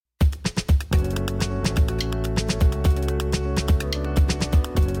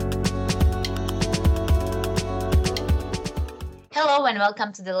and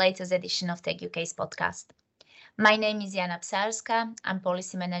welcome to the latest edition of Tech UK's podcast. My name is Jana Psarska. I'm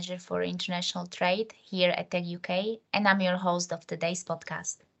Policy Manager for International Trade here at Tech UK, and I'm your host of today's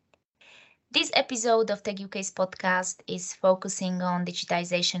podcast. This episode of Tech UK's podcast is focusing on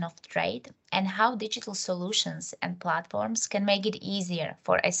digitization of trade and how digital solutions and platforms can make it easier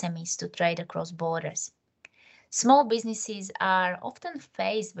for SMEs to trade across borders. Small businesses are often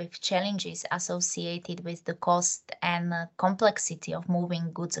faced with challenges associated with the cost and complexity of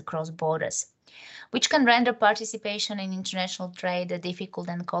moving goods across borders, which can render participation in international trade a difficult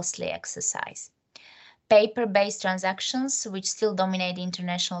and costly exercise. Paper-based transactions, which still dominate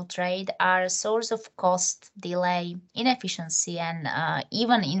international trade, are a source of cost, delay, inefficiency, and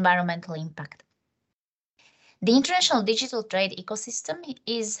even environmental impact. The international digital trade ecosystem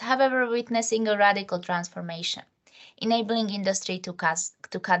is, however, witnessing a radical transformation, enabling industry to cut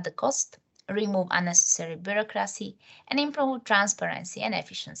the cost, remove unnecessary bureaucracy, and improve transparency and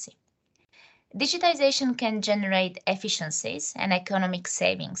efficiency. Digitization can generate efficiencies and economic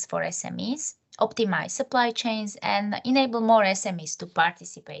savings for SMEs, optimize supply chains, and enable more SMEs to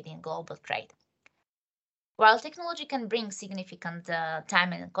participate in global trade. While technology can bring significant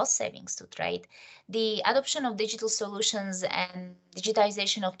time and cost savings to trade, the adoption of digital solutions and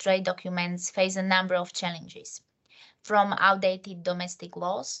digitization of trade documents face a number of challenges, from outdated domestic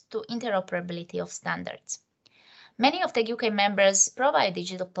laws to interoperability of standards. Many of the UK members provide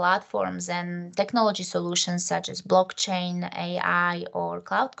digital platforms and technology solutions such as blockchain, AI, or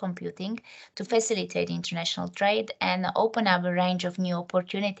cloud computing to facilitate international trade and open up a range of new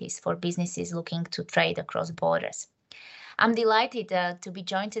opportunities for businesses looking to trade across borders. I'm delighted to be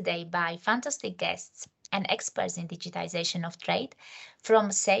joined today by fantastic guests and experts in digitization of trade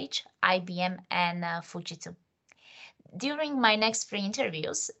from Sage, IBM, and Fujitsu. During my next three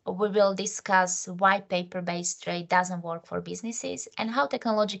interviews, we will discuss why paper-based trade doesn't work for businesses and how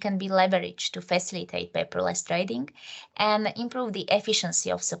technology can be leveraged to facilitate paperless trading and improve the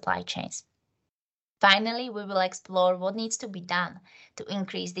efficiency of supply chains. Finally, we will explore what needs to be done to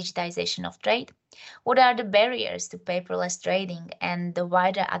increase digitization of trade, what are the barriers to paperless trading, and the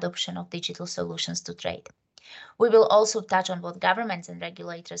wider adoption of digital solutions to trade. We will also touch on what governments and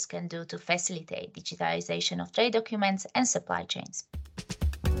regulators can do to facilitate digitization of trade documents and supply chains.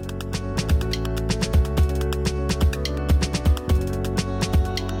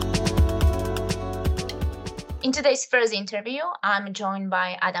 In today's first interview, I'm joined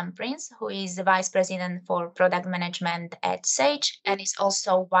by Adam Prince, who is the Vice President for Product Management at Sage and is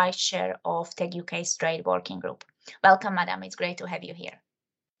also Vice Chair of Tech UK's Trade Working Group. Welcome, Adam. It's great to have you here.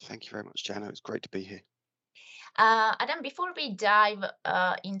 Thank you very much, Jana. It's great to be here. Adam, before we dive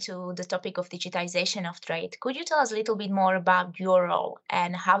into the topic of digitization of trade, could you tell us a little bit more about your role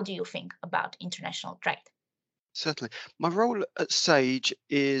and how do you think about international trade? Certainly. My role at Sage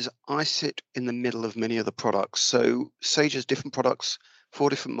is I sit in the middle of many of the products. So Sage has different products for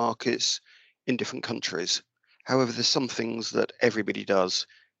different markets in different countries. However, there's some things that everybody does.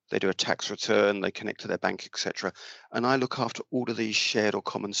 They do a tax return, they connect to their bank, etc. And I look after all of these shared or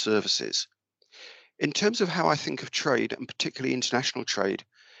common services. In terms of how I think of trade, and particularly international trade,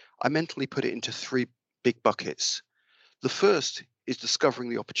 I mentally put it into three big buckets. The first is discovering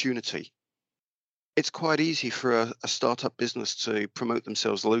the opportunity. It's quite easy for a startup business to promote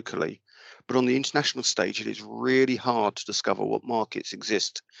themselves locally, but on the international stage, it is really hard to discover what markets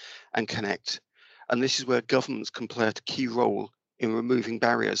exist and connect. And this is where governments can play a key role in removing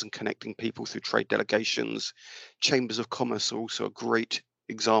barriers and connecting people through trade delegations. Chambers of Commerce are also a great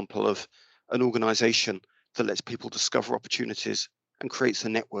example of an organization that lets people discover opportunities and creates the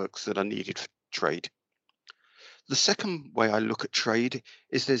networks that are needed for trade. The second way I look at trade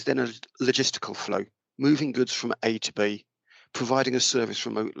is there's then a logistical flow, moving goods from A to B, providing a service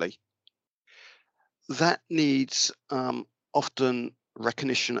remotely. That needs often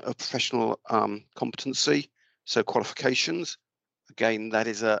recognition of professional competency, so qualifications. Again, that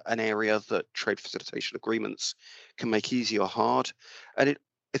is an area that trade facilitation agreements can make easy or hard. And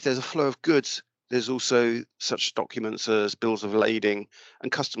if there's a flow of goods, there's also such documents as bills of lading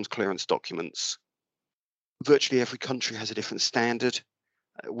and customs clearance documents. Virtually every country has a different standard.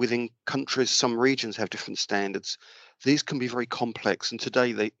 Within countries, some regions have different standards. These can be very complex, and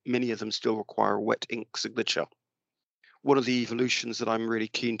today many of them still require a wet ink signature. One of the evolutions that I'm really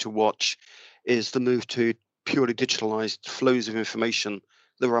keen to watch is the move to purely digitalized flows of information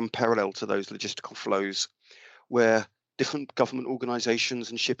that are unparalleled to those logistical flows, where different government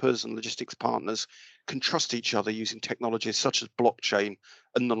organizations and shippers and logistics partners can trust each other using technologies such as blockchain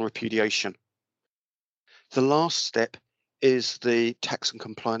and non-repudiation. The last step is the tax and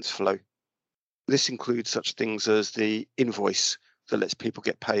compliance flow. This includes such things as the invoice that lets people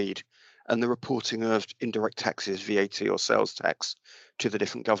get paid, and the reporting of indirect taxes, VAT or sales tax, to the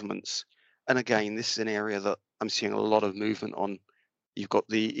different governments. And again, this is an area that I'm seeing a lot of movement on. You've got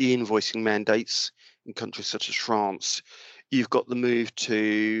the e-invoicing mandates in countries such as France. You've got the move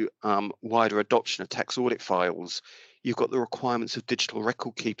to wider adoption of tax audit files. You've got the requirements of digital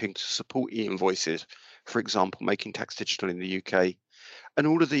record keeping to support e-invoices, for example, making tax digital in the UK. And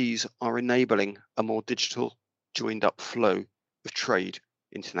all of these are enabling a more digital, joined up flow of trade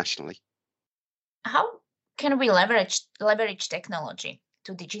internationally. How can we leverage technology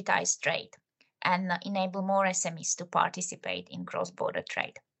to digitize trade and enable more SMEs to participate in cross-border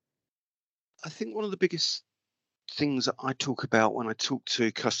trade? I think one of the biggest things that I talk about when I talk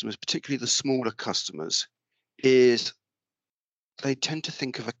to customers, particularly the smaller customers, is they tend to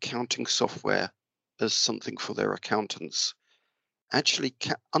think of accounting software as something for their accountants. Actually,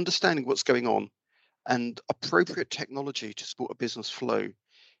 understanding what's going on and appropriate technology to support a business flow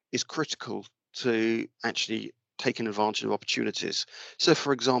is critical to actually taking advantage of opportunities. So,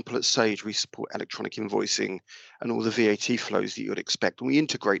 for example, at Sage, we support electronic invoicing and all the VAT flows that you would expect. And we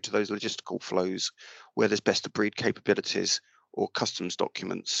integrate to those logistical flows where there's best of breed capabilities or customs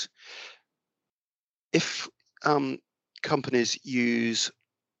documents. If companies use,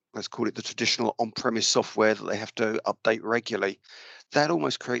 let's call it the traditional on-premise software that they have to update regularly, that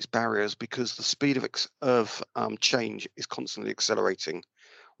almost creates barriers because the speed of change is constantly accelerating.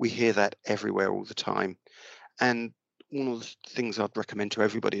 We hear that everywhere all the time. And one of the things I'd recommend to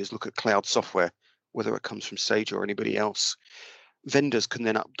everybody is look at cloud software, whether it comes from Sage or anybody else. Vendors can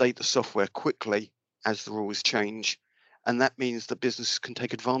then update the software quickly as the rules change. And that means that businesses can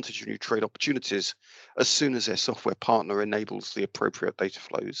take advantage of new trade opportunities as soon as their software partner enables the appropriate data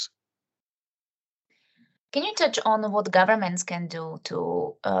flows. Can you touch on what governments can do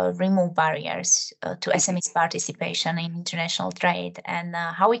to remove barriers to SMEs participation in international trade and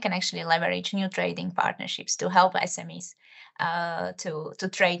how we can actually leverage new trading partnerships to help SMEs to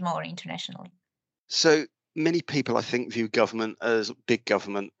trade more internationally? So many people, I think, view government as big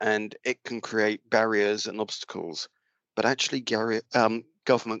government and it can create barriers and obstacles. But actually,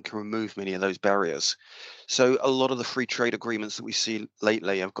 government can remove many of those barriers. So a lot of the free trade agreements that we see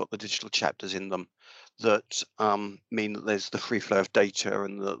lately have got the digital chapters in them that mean that there's the free flow of data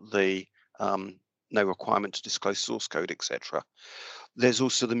and the no requirement to disclose source code, etc. There's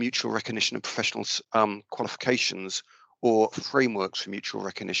also the mutual recognition of professional qualifications or frameworks for mutual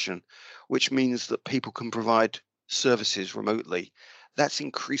recognition, which means that people can provide services remotely. That's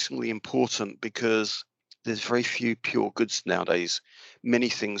increasingly important because there's very few pure goods nowadays. Many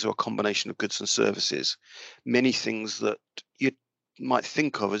things are a combination of goods and services. Many things that you might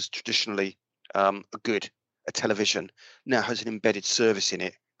think of as traditionally a good, a television, now has an embedded service in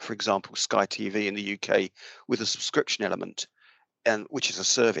it. For example, Sky TV in the UK with a subscription element, and which is a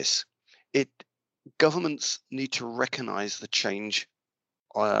service. Governments need to recognise the change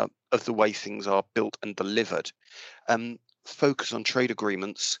of the way things are built and delivered, and focus on trade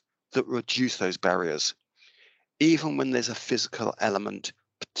agreements that reduce those barriers. Even when there's a physical element,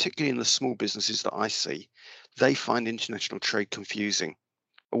 particularly in the small businesses that I see, they find international trade confusing.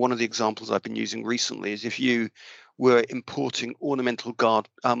 One of the examples I've been using recently is if you were importing ornamental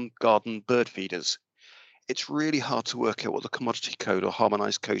garden bird feeders, it's really hard to work out what the commodity code or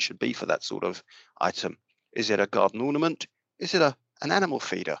harmonized code should be for that sort of item. Is it a garden ornament? Is it an animal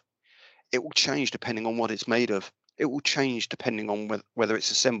feeder? It will change depending on what it's made of. It will change depending on whether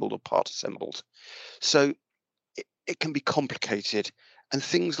it's assembled or part assembled. So it can be complicated, and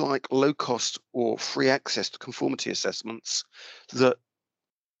things like low cost or free access to conformity assessments that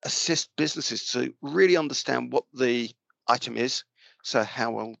assist businesses to really understand what the item is, so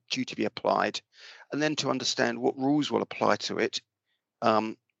how will duty be applied, and then to understand what rules will apply to it,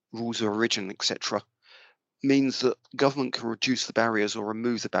 rules of origin, etc., means that government can reduce the barriers or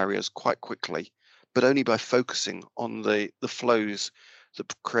remove the barriers quite quickly, but only by focusing on the flows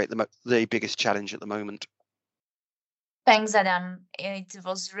that create the biggest challenge at the moment. Thanks, Adam. It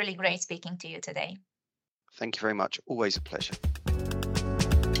was really great speaking to you today. Thank you very much. Always a pleasure.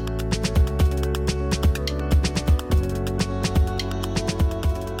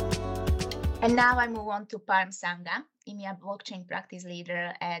 And now I move on to Parm Sangha, EMEA blockchain practice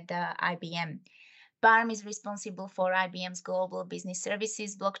leader at IBM. Parm is responsible for IBM's global business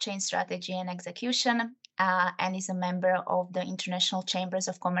services, blockchain strategy and execution, and is a member of the International Chambers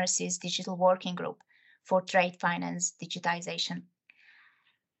of Commerce's Digital Working Group for Trade Finance Digitization.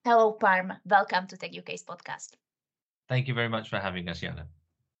 Hello, Parm. Welcome to Tech UK's podcast. Thank you very much for having us, Jana.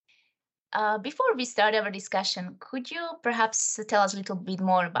 Before we start our discussion, could you perhaps tell us a little bit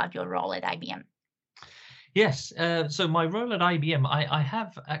more about your role at IBM? Yes. So my role at IBM, I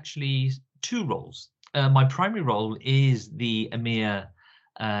have actually two roles. My primary role is the EMEA,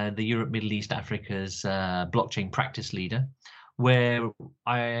 the Europe, Middle East, Africa's blockchain practice leader, where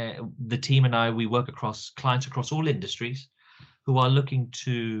the team and I, we work across clients across all industries who are looking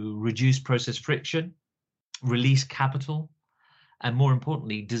to reduce process friction, release capital, and more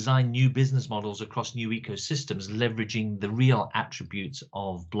importantly, design new business models across new ecosystems, leveraging the real attributes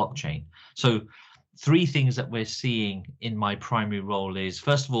of blockchain. So three things that we're seeing in my primary role is,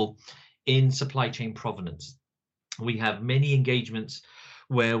 first of all, in supply chain provenance. We have many engagements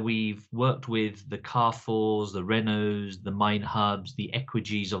where we've worked with the Carrefours, the Renaults, the MineHubs, the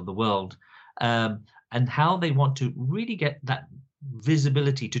Equigys of the world, and how they want to really get that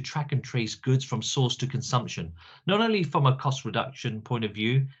visibility to track and trace goods from source to consumption, not only from a cost reduction point of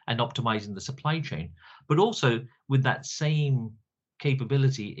view and optimizing the supply chain, but also with that same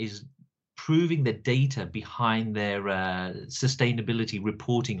capability is proving the data behind their sustainability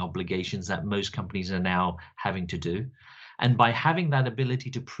reporting obligations that most companies are now having to do. And by having that ability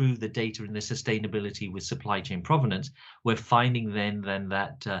to prove the data in the sustainability with supply chain provenance, we're finding then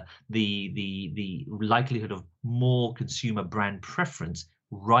that the likelihood of more consumer brand preference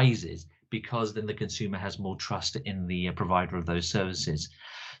rises, because then the consumer has more trust in the provider of those services.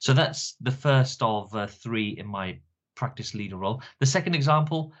 So that's the first of three in my practice leader role. The second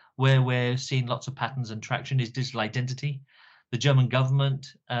example where we're seeing lots of patterns and traction is digital identity. The German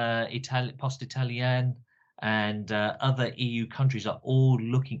government, Poste Italiane, and other EU countries are all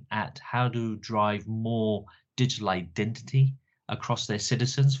looking at how to drive more digital identity across their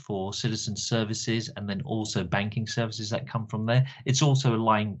citizens for citizen services, and then also banking services that come from there. It's also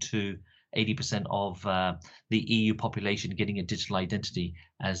aligned to 80% of the EU population getting a digital identity,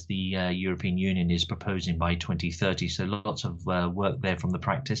 as the European Union is proposing by 2030. So lots of work there from the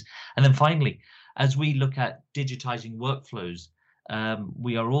practice. And then finally, as we look at digitizing workflows,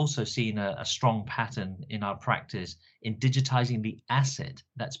 we are also seeing a strong pattern in our practice in digitizing the asset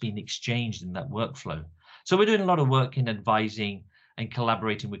that's been exchanged in that workflow. So we're doing a lot of work in advising and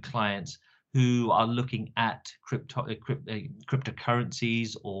collaborating with clients who are looking at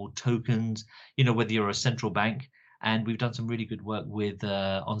cryptocurrencies or tokens, whether you're a central bank. And we've done some really good work with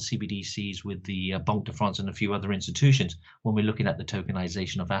on CBDCs with the Banque de France and a few other institutions when we're looking at the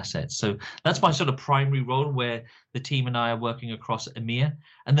tokenization of assets. So that's my sort of primary role, where the team and I are working across EMEA.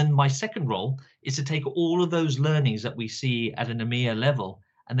 And then my second role is to take all of those learnings that we see at an EMEA level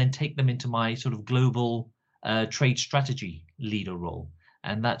and then take them into my sort of global trade strategy leader role.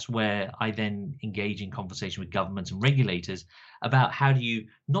 And that's where I then engage in conversation with governments and regulators about how do you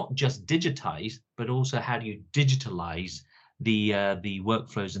not just digitize, but also how do you digitalize the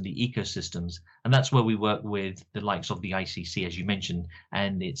workflows and the ecosystems. And that's where we work with the likes of the ICC, as you mentioned,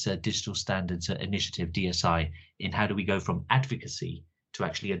 and its Digital Standards Initiative, DSI, in how do we go from advocacy to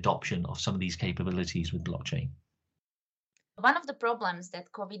actually adoption of some of these capabilities with blockchain. One of the problems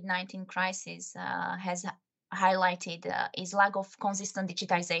that COVID-19 crisis has highlighted is lack of consistent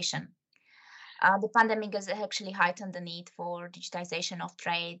digitization. The pandemic has actually heightened the need for digitization of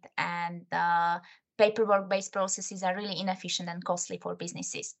trade, and paperwork-based processes are really inefficient and costly for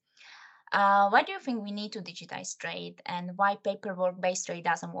businesses. Why do you think we need to digitize trade, and why paperwork-based trade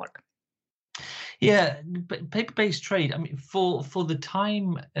doesn't work? Yeah, paper-based trade, I mean, for the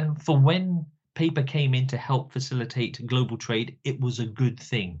time, for when paper came in to help facilitate global trade, it was a good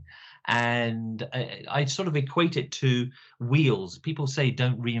thing. And I sort of equate it to wheels. People say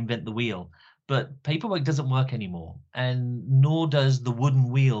don't reinvent the wheel, but paperwork doesn't work anymore, and nor does the wooden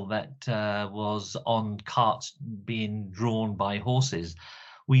wheel that was on carts being drawn by horses.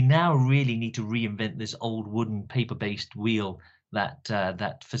 We now really need to reinvent this old wooden paper-based wheel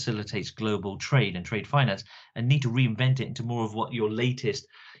that facilitates global trade and trade finance, and need to reinvent it into more of what your latest,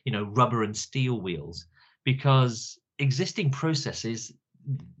 rubber and steel wheels, because existing processes,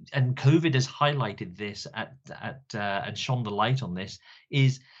 and COVID has highlighted this and shone the light on this,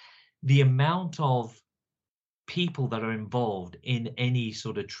 is the amount of people that are involved in any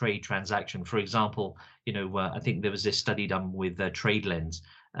sort of trade transaction. For example, I think there was this study done with TradeLens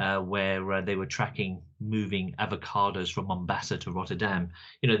where they were tracking moving avocados from Mombasa to Rotterdam.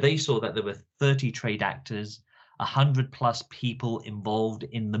 They saw that there were 30 trade actors, 100 plus people involved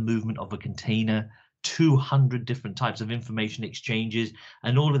in the movement of a container, 200 different types of information exchanges,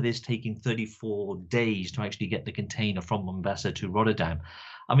 and all of this taking 34 days to actually get the container from Mombasa to Rotterdam.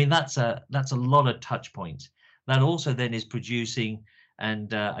 I mean, that's a lot of touch points. That also then is producing,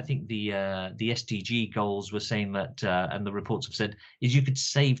 and I think the SDG goals were saying that, and the reports have said, is you could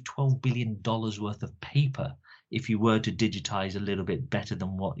save $12 billion worth of paper if you were to digitize a little bit better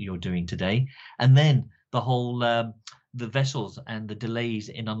than what you're doing today. And then the whole the vessels and the delays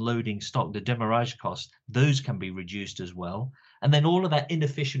in unloading stock, the demurrage costs, those can be reduced as well. And then all of that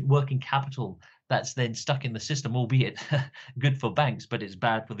inefficient working capital that's then stuck in the system, albeit good for banks, but it's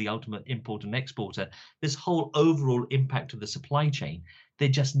bad for the ultimate importer and exporter. This whole overall impact of the supply chain, there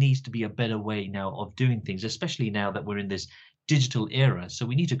just needs to be a better way now of doing things, especially now that we're in this digital era. So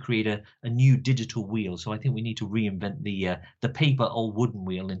we need to create a new digital wheel. So I think we need to reinvent the paper or wooden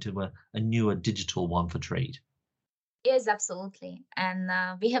wheel into a newer digital one for trade. Yes, absolutely. And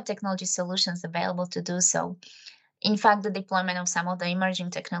we have technology solutions available to do so. In fact, the deployment of some of the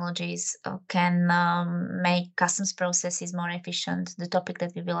emerging technologies can make customs processes more efficient, the topic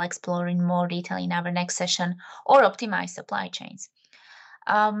that we will explore in more detail in our next session, or optimize supply chains.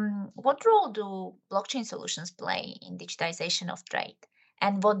 What role do blockchain solutions play in digitization of trade?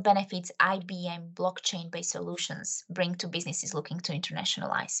 And what benefits IBM blockchain-based solutions bring to businesses looking to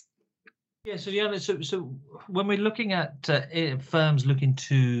internationalize? Yeah, so when we're looking at firms looking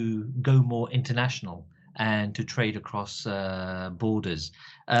to go more international and to trade across borders,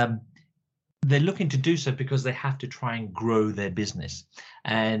 they're looking to do so because they have to try and grow their business.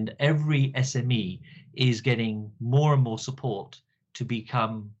 And every SME is getting more and more support to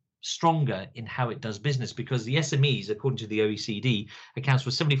become stronger in how it does business, because the SMEs, according to the OECD, accounts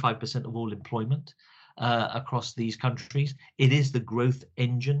for 75% of all employment across these countries. It is the growth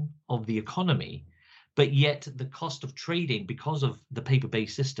engine of the economy, but yet the cost of trading, because of the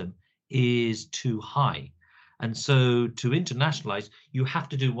paper-based system, is too high. And so to internationalize, you have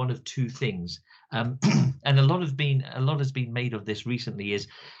to do one of two things. And a lot has been made of this recently is,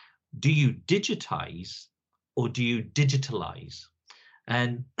 do you digitize or do you digitalize?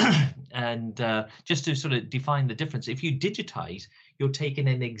 And just to sort of define the difference, if you digitize, you're taking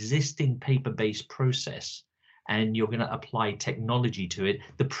an existing paper-based process and you're going to apply technology to it.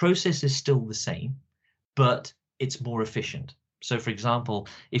 The process is still the same, but it's more efficient. So, for example,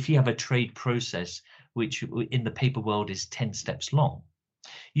 if you have a trade process, which in the paper world is 10 steps long,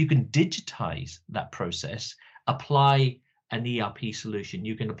 you can digitize that process, apply an ERP solution.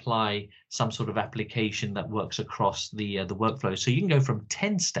 You can apply some sort of application that works across the workflow. So you can go from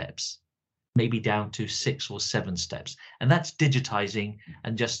 10 steps maybe down to 6 or 7 steps. And that's digitizing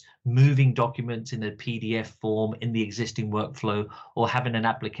and just moving documents in a PDF form in the existing workflow, or having an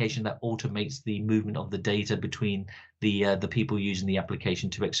application that automates the movement of the data between the people using the application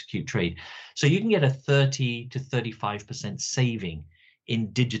to execute trade. So you can get a 30 to 35% saving in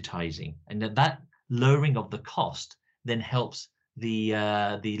digitizing, and that lowering of the cost then helps the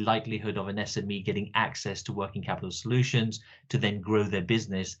likelihood of an SME getting access to working capital solutions to then grow their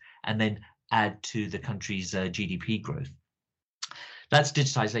business and then add to the country's GDP growth. That's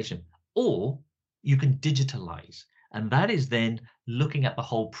digitization. Or you can digitalize, and that is then looking at the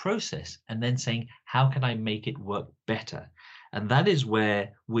whole process and then saying, how can I make it work better? And that is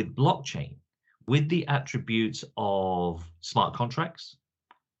where, with blockchain, with the attributes of smart contracts,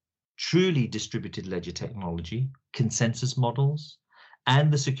 truly distributed ledger technology, consensus models,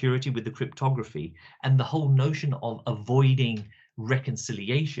 and the security with the cryptography, and the whole notion of avoiding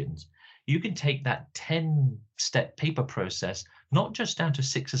reconciliations, you can take that 10-step paper process not just down to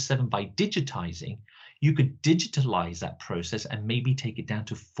 6 or 7 by digitizing. You could digitalize that process and maybe take it down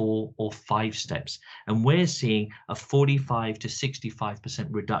to 4 or 5 steps. And we're seeing a 45 to 65%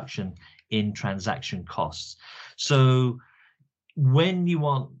 reduction in transaction costs. So when you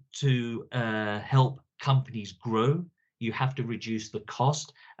want to help companies grow, you have to reduce the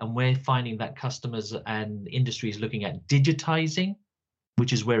cost. And we're finding that customers and industry is looking at digitizing,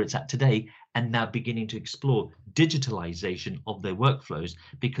 which is where it's at today, and now beginning to explore digitalization of their workflows,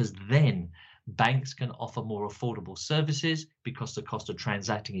 because then banks can offer more affordable services because the cost of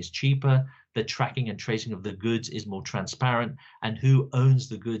transacting is cheaper, the tracking and tracing of the goods is more transparent, and who owns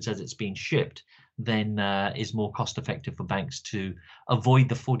the goods as it's being shipped then is more cost effective for banks to avoid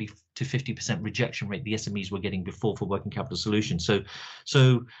the 40 to 50% rejection rate the SMEs were getting before for working capital solutions.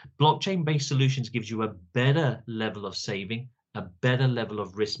 So blockchain-based solutions gives you a better level of saving, a better level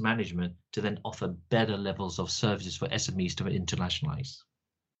of risk management to then offer better levels of services for SMEs to internationalize.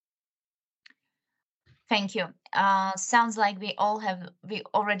 Thank you. Sounds like we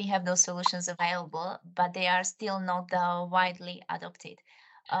already have those solutions available, but they are still not widely adopted.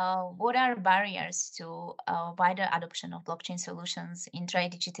 What are barriers to wider adoption of blockchain solutions in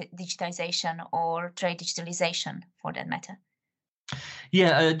trade digitization or trade digitalization, for that matter?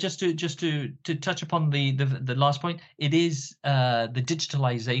 Yeah, just to touch upon the last point, it is the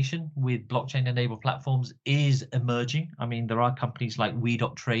digitalization with blockchain-enabled platforms is emerging. I mean, there are companies like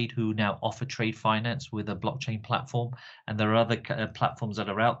We.Trade who now offer trade finance with a blockchain platform, and there are other platforms that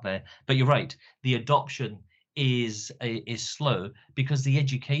are out there. But you're right, the adoption is slow because the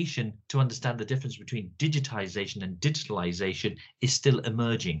education to understand the difference between digitization and digitalization is still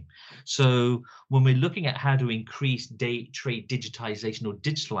emerging. So when we're looking at how to increase trade digitization or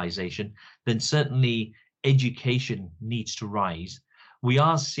digitalization, then certainly education needs to rise. We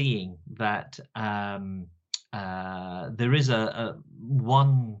are seeing that there is a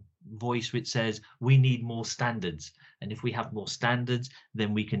one voice which says we need more standards, and if we have more standards,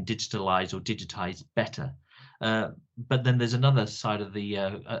 then we can digitalize or digitize better. But then there's another side of the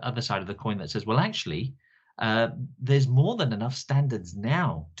other side of the coin that says, well, actually, there's more than enough standards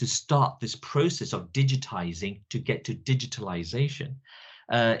now to start this process of digitizing to get to digitalization.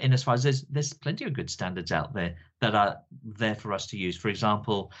 In as far as there's plenty of good standards out there that are there for us to use. For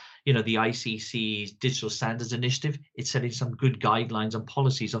example, the ICC's Digital Standards Initiative, it's setting some good guidelines and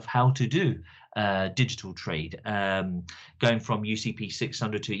policies of how to do digital trade, going from UCP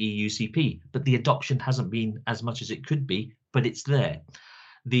 600 to EUCP, but the adoption hasn't been as much as it could be, but it's there.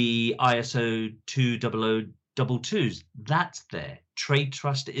 The ISO 20022s, that's there. Trade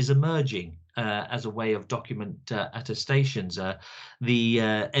Trust is emerging as a way of document attestations. The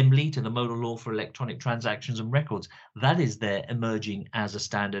MLEAT, the Model Law for Electronic Transactions and Records, that is there emerging as a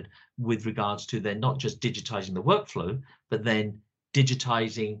standard with regards to then not just digitizing the workflow, but then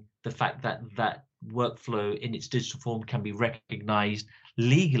digitizing the fact that that workflow in its digital form can be recognized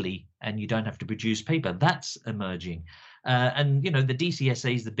legally and you don't have to produce paper. That's emerging. And the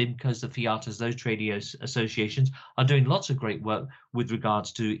DCSAs, the BIMCOs, the FIATAs, those trade associations are doing lots of great work with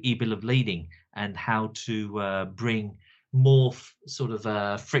regards to e-bill of lading and how to bring more sort of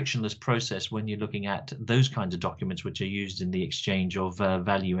a frictionless process when you're looking at those kinds of documents which are used in the exchange of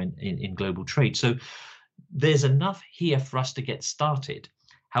value in global trade. So there's enough here for us to get started.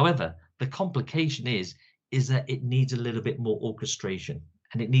 However, the complication is that it needs a little bit more orchestration.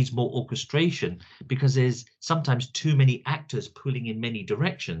 And it needs more orchestration because there's sometimes too many actors pulling in many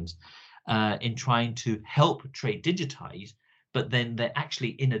directions in trying to help trade digitize, but then they're actually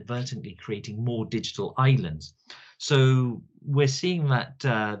inadvertently creating more digital islands. So we're seeing that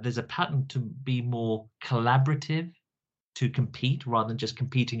there's a pattern to be more collaborative, to compete rather than just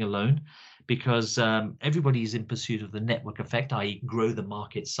competing alone, because everybody is in pursuit of the network effect, i.e. grow the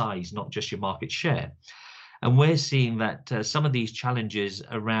market size, not just your market share. And we're seeing that some of these challenges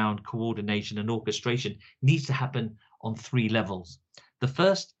around coordination and orchestration needs to happen on 3 levels. The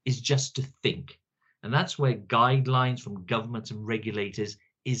first is just to think. And that's where guidelines from governments and regulators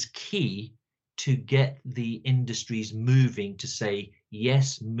is key to get the industries moving to say,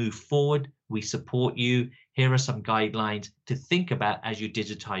 yes, move forward. We support you. Here are some guidelines to think about as you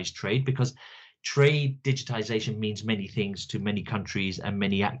digitize trade, because trade digitization means many things to many countries and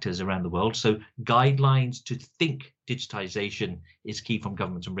many actors around the world. So guidelines to think digitization is key from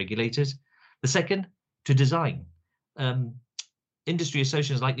governments and regulators. The second, to design. Industry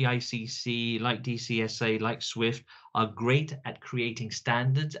associations like the ICC, like DCSA, like SWIFT are great at creating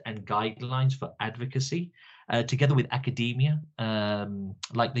standards and guidelines for advocacy, together with academia,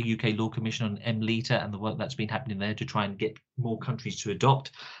 like the UK Law Commission on MLETA and the work that's been happening there to try and get more countries to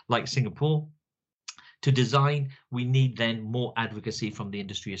adopt, like Singapore. To design, we need then more advocacy from the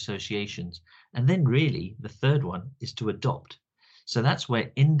industry associations. And then really the third one is to adopt. So that's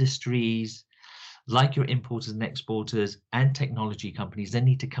where industries like your importers and exporters and technology companies, they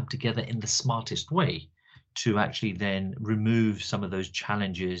need to come together in the smartest way to actually then remove some of those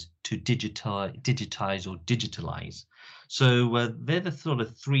challenges to digitize or digitalize. So they're the sort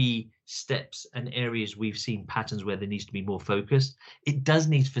of 3 steps and areas we've seen patterns where there needs to be more focus. It does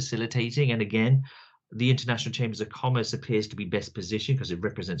need facilitating. And again, the International Chambers of Commerce appears to be best positioned because it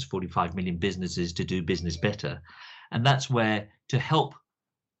represents 45 million businesses to do business better. And that's where, to help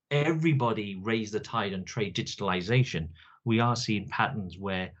everybody raise the tide on trade digitalization, we are seeing patterns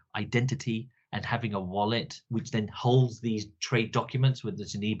where identity and having a wallet, which then holds these trade documents, whether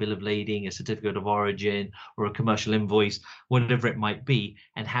it's an e-bill of lading, a certificate of origin, or a commercial invoice, whatever it might be,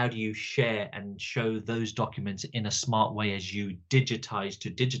 and how do you share and show those documents in a smart way as you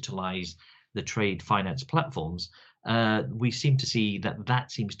digitalize the trade finance platforms. We seem to see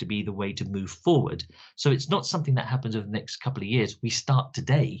that seems to be the way to move forward. So it's not something that happens over the next couple of years. We start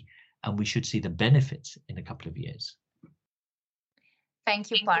today and we should see the benefits in a couple of years. Thank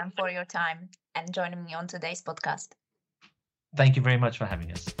you, Parm, for your time and joining me on today's podcast. Thank you very much for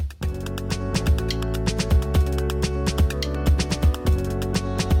having us.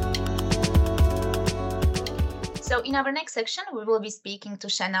 So in our next section, we will be speaking to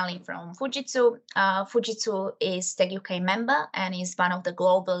Shanali from Fujitsu. Fujitsu is Tech UK member and is one of the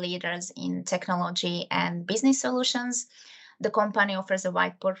global leaders in technology and business solutions. The company offers a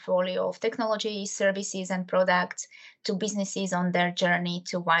wide portfolio of technology, services, and products to businesses on their journey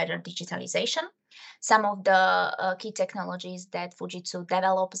to wider digitalization. Some of the key technologies that Fujitsu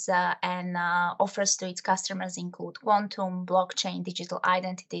develops and offers to its customers include quantum, blockchain, digital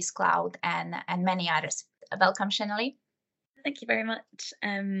identities, cloud, and many others. Welcome, Shanali. Thank you very much.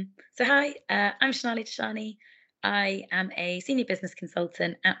 So hi, I'm Shanali Dashani. I am a senior business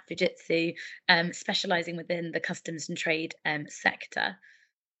consultant at Fujitsu, specializing within the customs and trade sector.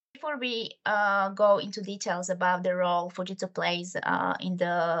 Before we go into details about the role Fujitsu plays in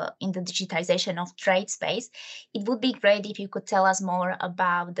the digitization of trade space, it would be great if you could tell us more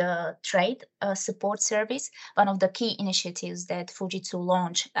about the trade support service, one of the key initiatives that Fujitsu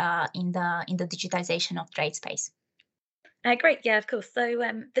launched in the digitization of trade space. Great, yeah, of course. So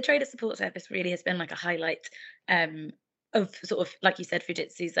the trader support service really has been like a highlight of sort of, like you said,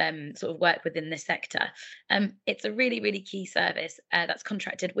 Fujitsu's sort of work within this sector. It's a really, really key service that's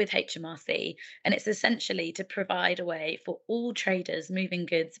contracted with HMRC, and it's essentially to provide a way for all traders moving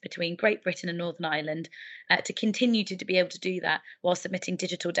goods between Great Britain and Northern Ireland to continue to be able to do that while submitting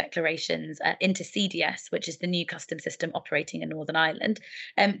digital declarations into CDS, which is the new customs system operating in Northern Ireland.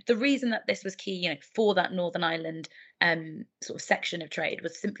 The reason that this was key, for that Northern Ireland sort of section of trade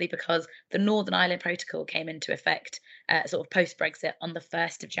was simply because the Northern Ireland Protocol came into effect sort of post-Brexit on the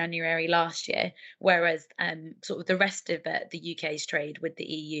 1st of January last year, whereas sort of the rest of the UK's trade with the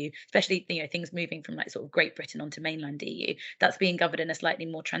EU, especially things moving from like sort of Great Britain onto mainland EU, that's being governed in a slightly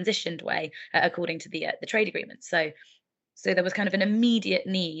more transitioned way according to the trade agreement. So there was kind of an immediate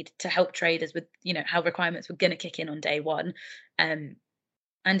need to help traders with how requirements were going to kick in on day one.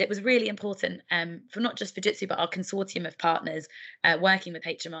 And it was really important for not just Fujitsu, but our consortium of partners working with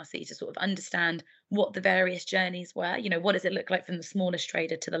HMRC to sort of understand what the various journeys were. What does it look like from the smallest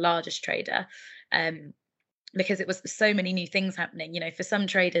trader to the largest trader? Because it was so many new things happening. For some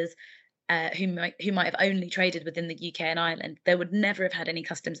traders who might have only traded within the UK and Ireland, they would never have had any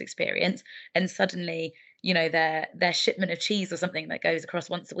customs experience, and suddenly, their shipment of cheese or something that goes across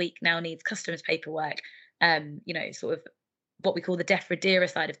once a week now needs customs paperwork. Sort of what we call the DEFRA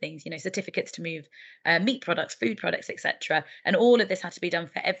side of things, certificates to move meat products, food products, etc. And all of this had to be done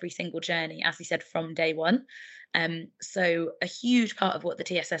for every single journey, as we said, from day one. So a huge part of what the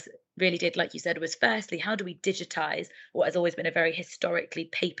TSS really did, like you said, was firstly, how do we digitize what has always been a very historically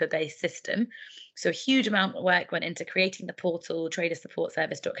paper-based system? So a huge amount of work went into creating the portal,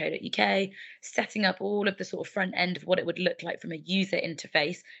 tradersupportservice.co.uk, setting up all of the sort of front end of what it would look like from a user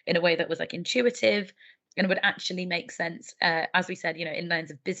interface in a way that was like intuitive and would actually make sense, as we said, in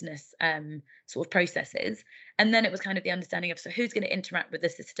lines of business sort of processes. And then it was kind of the understanding of, so who's going to interact with the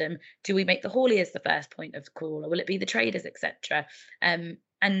system? Do we make the hauliers the first point of call, or will it be the traders, etc.? And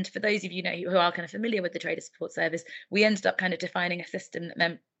for those of you who are kind of familiar with the trader support service, we ended up kind of defining a system that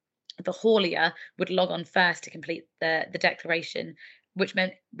meant the haulier would log on first to complete the declaration, which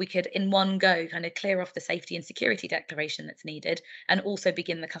meant we could in one go kind of clear off the safety and security declaration that's needed and also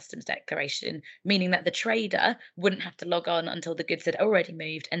begin the customs declaration, meaning that the trader wouldn't have to log on until the goods had already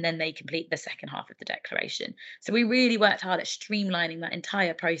moved, and then they complete the second half of the declaration. So we really worked hard at streamlining that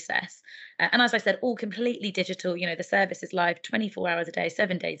entire process. And as I said, all completely digital. The service is live 24 hours a day,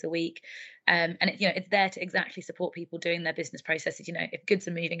 7 days a week. And it's there to exactly support people doing their business processes. If goods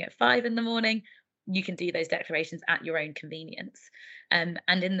are moving at 5 a.m, you can do those declarations at your own convenience. And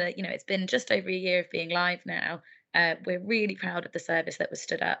in the, it's been just over a year of being live now. We're really proud of the service that was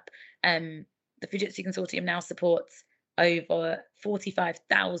stood up. The Fujitsu Consortium now supports over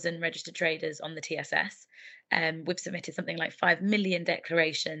 45,000 registered traders on the TSS. We've submitted something like 5 million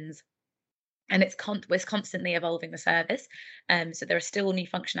declarations. And it's constantly evolving the service. So there are still new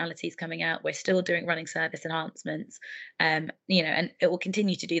functionalities coming out. We're still doing running service enhancements, and it will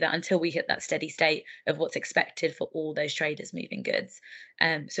continue to do that until we hit that steady state of what's expected for all those traders moving goods.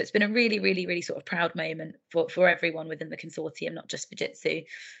 So it's been a really, really, really sort of proud moment for everyone within the consortium, not just Fujitsu.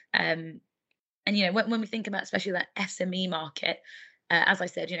 And when we think about especially that SME market, as I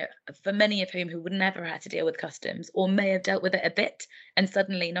said, for many of whom who would never have had to deal with customs or may have dealt with it a bit, and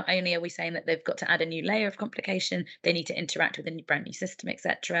suddenly not only are we saying that they've got to add a new layer of complication, they need to interact with a brand new system,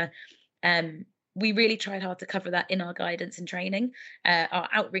 etc. We really tried hard to cover that in our guidance and training. Our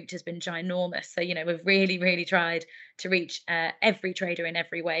outreach has been ginormous. So, we've really, really tried to reach every trader in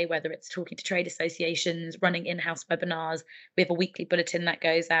every way, whether it's talking to trade associations, running in-house webinars. We have a weekly bulletin that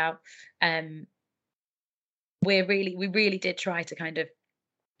goes out. We really did try to kind of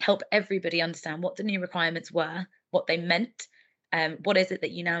help everybody understand what the new requirements were, what they meant. What is it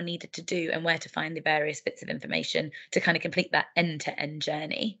that you now needed to do, and where to find the various bits of information to kind of complete that end-to-end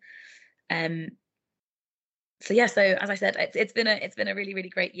journey. So yeah, so as I said, it's been a really, really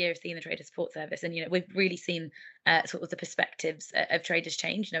great year of seeing the Trader Support Service, and we've really seen sort of the perspectives of traders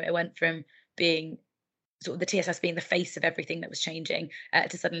change. It went from being sort of the TSS being the face of everything that was changing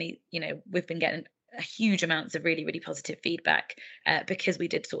to suddenly, we've been getting a huge amounts of really, really positive feedback because we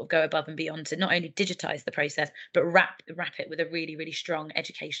did sort of go above and beyond to not only digitize the process, but wrap it with a really, really strong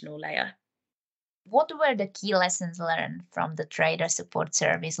educational layer. What were the key lessons learned from the Trader Support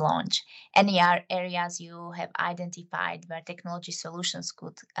Service launch? Any areas you have identified where technology solutions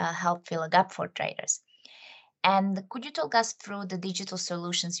could help fill a gap for traders? And could you talk us through the digital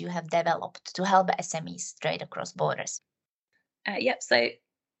solutions you have developed to help SMEs trade across borders? Yep. So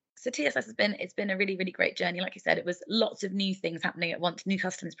TSS it's been a really, really great journey. Like I said, it was lots of new things happening at once, new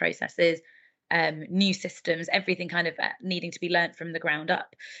customs processes, new systems, everything kind of needing to be learnt from the ground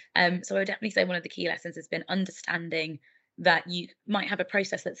up. So I would definitely say one of the key lessons has been understanding that you might have a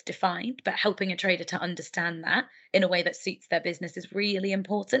process that's defined, but helping a trader to understand that in a way that suits their business is really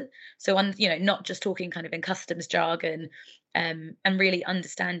important. So not just talking kind of in customs jargon, and really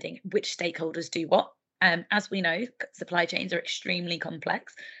understanding which stakeholders do what. As we know, supply chains are extremely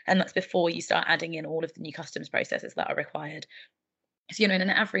complex, and that's before you start adding in all of the new customs processes that are required. So, in an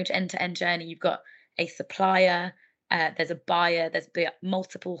average end-to-end journey, you've got a supplier, there's a buyer, there's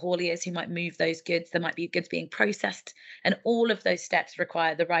multiple hauliers who might move those goods, there might be goods being processed, and all of those steps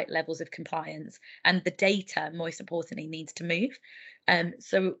require the right levels of compliance, and the data, most importantly, needs to move.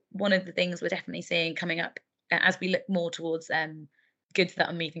 So one of the things we're definitely seeing coming up as we look more towards goods that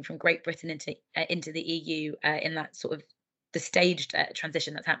are moving from Great Britain into the EU in that sort of the staged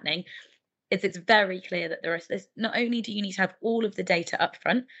transition that's happening, it's very clear that not only do you need to have all of the data up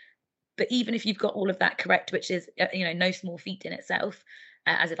front, but even if you've got all of that correct, which is no small feat in itself,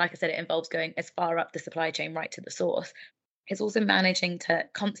 like I said, it involves going as far up the supply chain right to the source. It's also managing to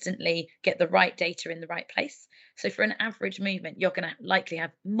constantly get the right data in the right place. So for an average movement, you're going to likely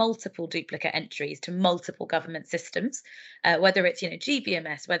have multiple duplicate entries to multiple government systems, whether it's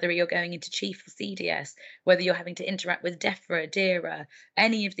GBMS, whether you're going into Chief or CDS, whether you're having to interact with DEFRA, DIRA,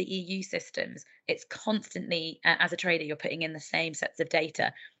 any of the EU systems. It's constantly, as a trader, you're putting in the same sets of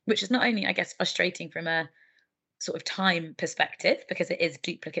data, which is not only, I guess, frustrating from a sort of time perspective because it is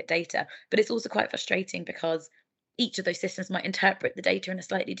duplicate data, but it's also quite frustrating because each of those systems might interpret the data in a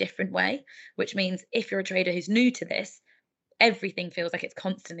slightly different way, which means if you're a trader who's new to this, everything feels like it's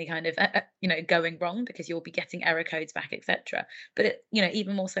constantly kind of going wrong because you'll be getting error codes back, etc. But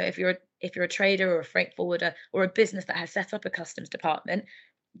even more so if you're a trader or a freight forwarder or a business that has set up a customs department,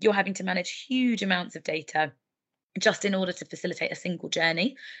 you're having to manage huge amounts of data just in order to facilitate a single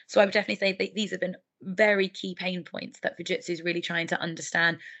journey. So I would definitely say that these have been very key pain points that Fujitsu is really trying to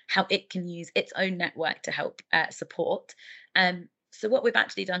understand how it can use its own network to help support. So what we've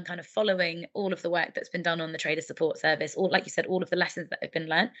actually done, kind of following all of the work that's been done on the Trader Support Service, or like you said, all of the lessons that have been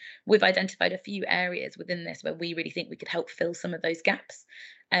learned, we've identified a few areas within this where we really think we could help fill some of those gaps.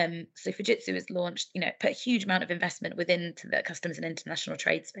 So Fujitsu has launched, put a huge amount of investment within to the customs and international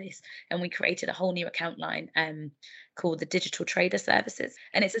trade space, and we created a whole new account line called the Digital Trader Services.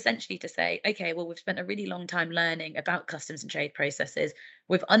 And it's essentially to say, okay, well, we've spent a really long time learning about customs and trade processes.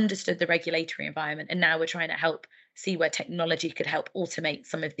 We've understood the regulatory environment, and now we're trying to help see where technology could help automate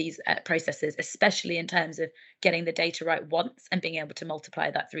some of these processes, especially in terms of getting the data right once and being able to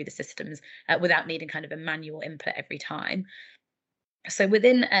multiply that through the systems without needing kind of a manual input every time. So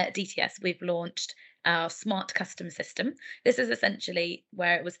within DTS, we've launched our smart custom system. This is essentially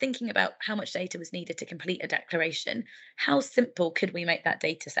where it was thinking about how much data was needed to complete a declaration. How simple could we make that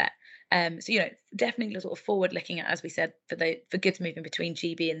data set? So, definitely sort of forward looking at, as we said, for goods moving between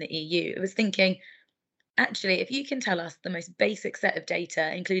GB and the EU, it was thinking, actually, if you can tell us the most basic set of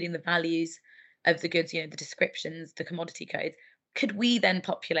data, including the values of the goods, the descriptions, the commodity codes, could we then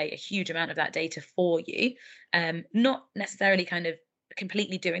populate a huge amount of that data for you? Not necessarily kind of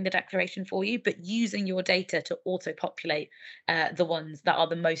completely doing the declaration for you, but using your data to auto-populate the ones that are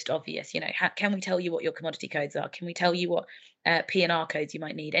the most obvious. Can we tell you what your commodity codes are? Can we tell you what P&R codes you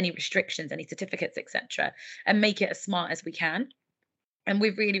might need, any restrictions, any certificates, etc., and make it as smart as we can. And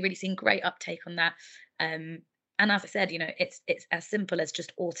we've really, really seen great uptake on that. And as I said, it's as simple as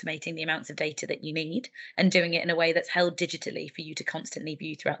just automating the amounts of data that you need and doing it in a way that's held digitally for you to constantly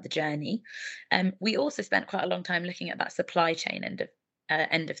view throughout the journey. We also spent quite a long time looking at that supply chain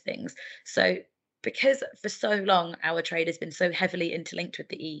end of things. So because for so long our trade has been so heavily interlinked with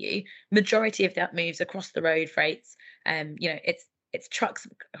the EU, majority of that moves across the road freights. It's it's trucks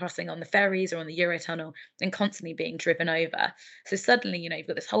crossing on the ferries or on the Eurotunnel and constantly being driven over. So suddenly, you've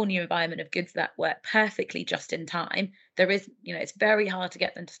got this whole new environment of goods that work perfectly just in time. There is, it's very hard to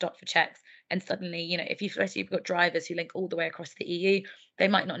get them to stop for checks. And suddenly, if you've got drivers who link all the way across the EU, they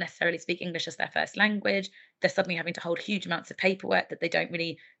might not necessarily speak English as their first language. They're suddenly having to hold huge amounts of paperwork that they don't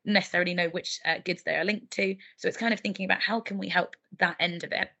really necessarily know which goods they are linked to. So it's kind of thinking about how can we help that end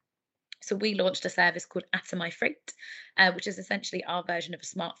of it. So we launched a service called Atomai Freight, which is essentially our version of a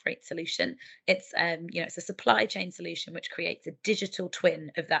smart freight solution. It's it's a supply chain solution which creates a digital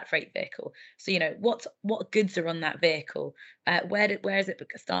twin of that freight vehicle. So what goods are on that vehicle? Where is it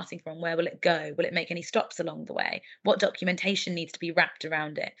starting from? Where will it go? Will it make any stops along the way? What documentation needs to be wrapped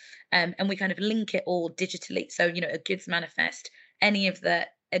around it? And we kind of link it all digitally. So a goods manifest, any of the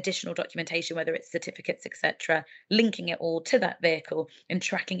additional documentation, whether it's certificates, etc., linking it all to that vehicle and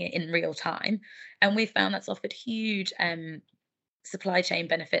tracking it in real time. And we found that's offered huge supply chain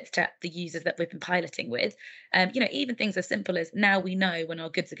benefits to the users that we've been piloting with. Even things as simple as now we know when our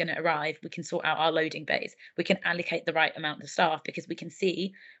goods are going to arrive, we can sort out our loading bays. We can allocate the right amount of staff because we can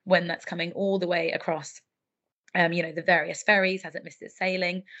see when that's coming all the way across the various ferries, has it missed its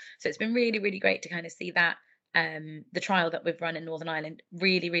sailing. So it's been really, really great to kind of see that the trial that we've run in Northern Ireland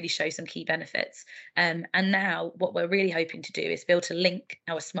really, really shows some key benefits. And now what we're really hoping to do is be able to link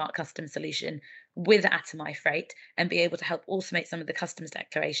our smart customs solution with Atomai Freight and be able to help automate some of the customs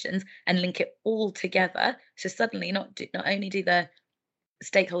declarations and link it all together. So suddenly not only do the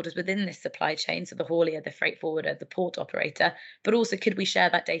stakeholders within this supply chain, so the haulier, the freight forwarder, the port operator, but also could we share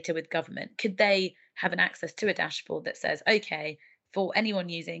that data with government? Could they have an access to a dashboard that says, okay, for anyone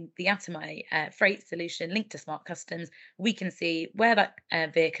using the Atomai Freight solution linked to Smart Customs, we can see where that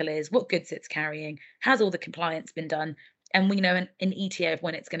vehicle is, what goods it's carrying, has all the compliance been done, and we know an ETA of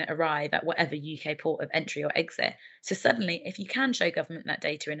when it's going to arrive at whatever UK port of entry or exit. So suddenly, if you can show government that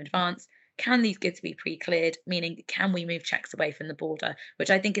data in advance, can these goods be pre-cleared, meaning can we move checks away from the border,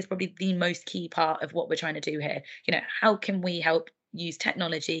 which I think is probably the most key part of what we're trying to do here. How can we help use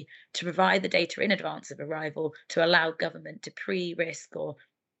technology to provide the data in advance of arrival to allow government to pre-risk or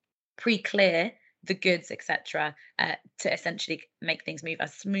pre-clear the goods, etc., to essentially make things move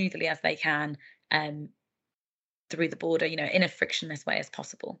as smoothly as they can through the border, in a frictionless way as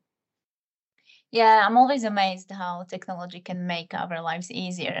possible. Yeah, I'm always amazed how technology can make our lives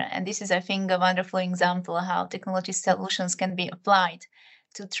easier. And this is, I think, a wonderful example of how technology solutions can be applied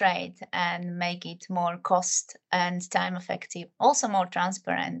to trade and make it more cost and time effective, also more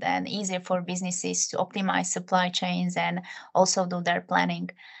transparent and easier for businesses to optimize supply chains and also do their planning.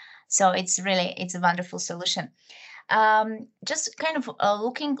 So it's a wonderful solution. Just kind of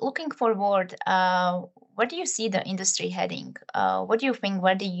looking forward, where do you see the industry heading? What do you think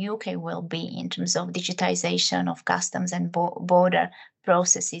where the UK will be in terms of digitization of customs and border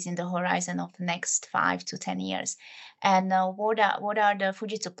processes in the horizon of the next 5 to 10 years? And what are the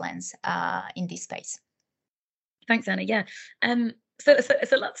Fujitsu plans in this space? Thanks, Anna. Yeah. So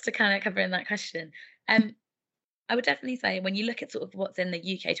lots to kind of cover in that question. I would definitely say when you look at sort of what's in the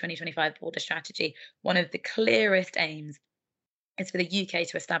UK 2025 border strategy, one of the clearest aims is for the UK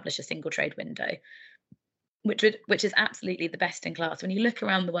to establish a single trade window, which is absolutely the best in class. When you look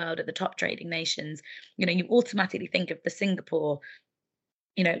around the world at the top trading nations, you automatically think of the Singapore,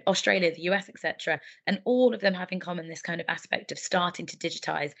 Australia, the US, etc., and all of them have in common this kind of aspect of starting to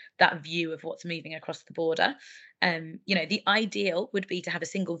digitize that view of what's moving across the border. The ideal would be to have a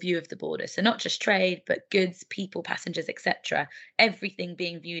single view of the border, so not just trade, but goods, people, passengers, etc., everything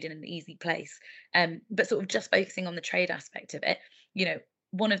being viewed in an easy place. But sort of just focusing on the trade aspect of it,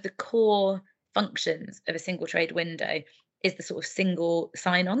 one of the core functions of a single trade window is the sort of single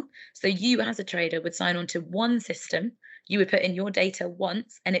sign-on. So you as a trader would sign on to one system. You would put in your data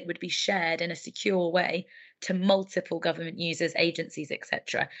once and it would be shared in a secure way to multiple government users, agencies,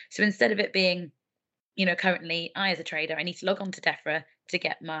 etc. So instead of it being, currently I as a trader, I need to log on to DEFRA to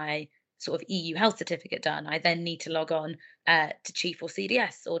get my sort of EU health certificate done. I then need to log on to Chief or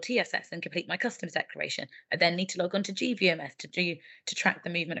CDS or TSS and complete my customs declaration. I then need to log on to GVMS to track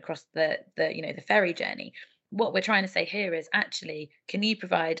the movement across the ferry journey. What we're trying to say here is actually, can you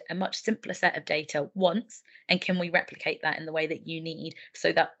provide a much simpler set of data once, and can we replicate that in the way that you need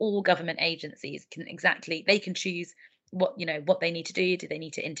so that all government agencies they can choose what they need to do? Do they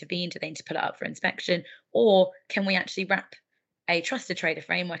need to intervene? Do they need to put it up for inspection? Or can we actually wrap a trusted trader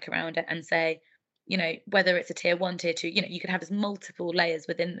framework around it and say, whether it's a tier 1, tier 2, you could have as multiple layers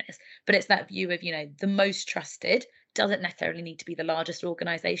within this, but it's that view of, the most trusted doesn't necessarily need to be the largest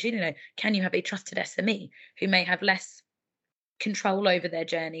organization. Can you have a trusted SME who may have less control over their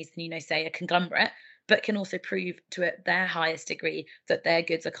journeys than, say, a conglomerate, but can also prove to their highest degree that their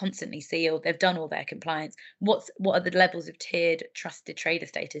goods are constantly sealed, they've done all their compliance. What are the levels of tiered trusted trader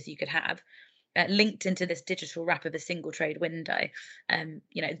status you could have? Linked into this digital wrap of a single trade window.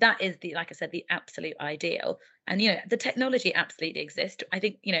 That is like I said, the absolute ideal. And, the technology absolutely exists. I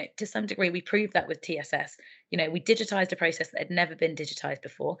think, to some degree, we proved that with TSS. We digitized a process that had never been digitized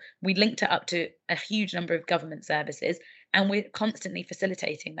before. We linked it up to a huge number of government services, and we're constantly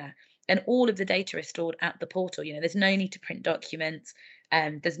facilitating that. And all of the data is stored at the portal. There's no need to print documents.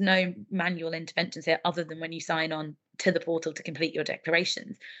 There's no manual interventions here other than when you sign on to the portal to complete your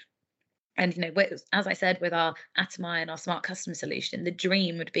declarations. And, as I said, with our Atomai and our smart custom solution, the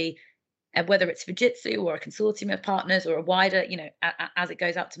dream would be, whether it's Fujitsu or a consortium of partners or a wider, as it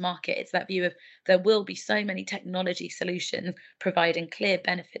goes out to market, it's that view of there will be so many technology solutions providing clear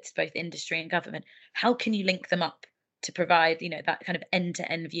benefits to both industry and government. How can you link them up to provide, that kind of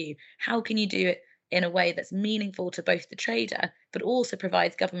end-to-end view? How can you do it in a way that's meaningful to both the trader, but also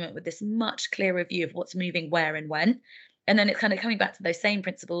provides government with this much clearer view of what's moving where and when? And then it's kind of coming back to those same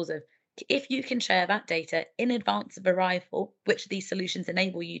principles of, if you can share that data in advance of arrival, which these solutions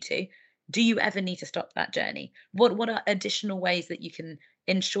enable you to, do you ever need to stop that journey? What are additional ways that you can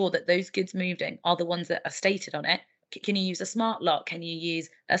ensure that those goods moving are the ones that are stated on it? Can you use a smart lock? Can you use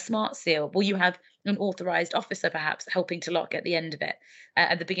a smart seal? Will you have an authorized officer perhaps helping to lock at the end of it,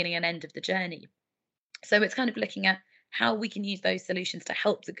 at the beginning and end of the journey? So it's kind of looking at how we can use those solutions to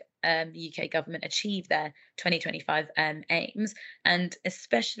help the UK government achieve their 2025 aims. And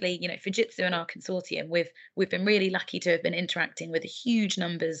especially, Fujitsu and our consortium, we've been really lucky to have been interacting with huge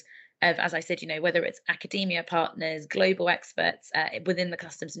numbers of, as I said, whether it's academia partners, global experts within the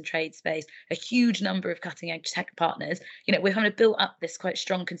customs and trade space, a huge number of cutting edge tech partners. We've kind of built up this quite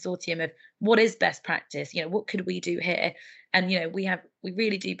strong consortium of what is best practice, what could we do here? And, we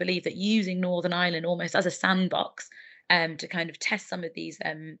really do believe that using Northern Ireland almost as a sandbox to kind of test some of these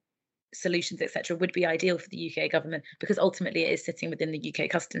solutions, etc., would be ideal for the UK government, because ultimately it is sitting within the UK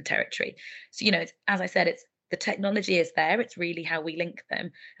custom territory. So, as I said, the technology is there. It's really how we link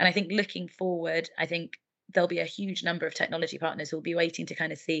them. And I think looking forward, I think there'll be a huge number of technology partners who will be waiting to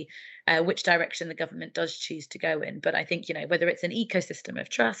kind of see which direction the government does choose to go in. But I think, whether it's an ecosystem of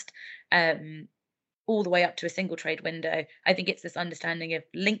trust, all the way up to a single trade window, I think it's this understanding of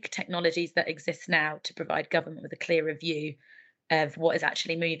link technologies that exist now to provide government with a clearer view of what is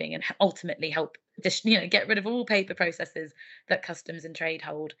actually moving, and ultimately help get rid of all paper processes that customs and trade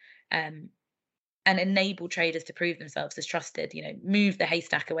hold, and enable traders to prove themselves as trusted, move the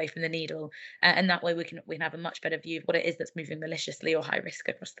haystack away from the needle, and that way we can have a much better view of what it is that's moving maliciously or high risk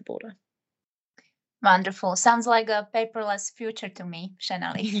across the border. Wonderful. Sounds like a paperless future to me,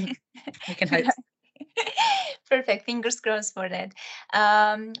 Shannali. We can hope. Perfect. Fingers crossed for that.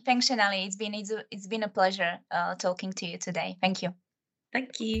 Thanks, Shannali. It's been a pleasure talking to you today. Thank you.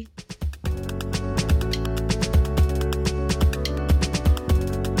 Thank you.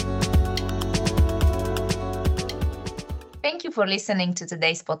 Thank you for listening to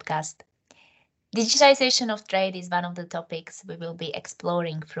today's podcast. Digitization of trade is one of the topics we will be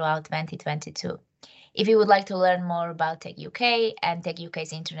exploring throughout 2022. If you would like to learn more about Tech UK and Tech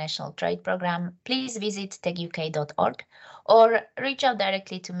UK's international trade program, please visit techuk.org or reach out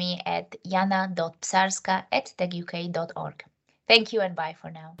directly to me at jana.psarska@techuk.org. Thank you and bye for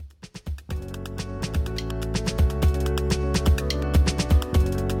now.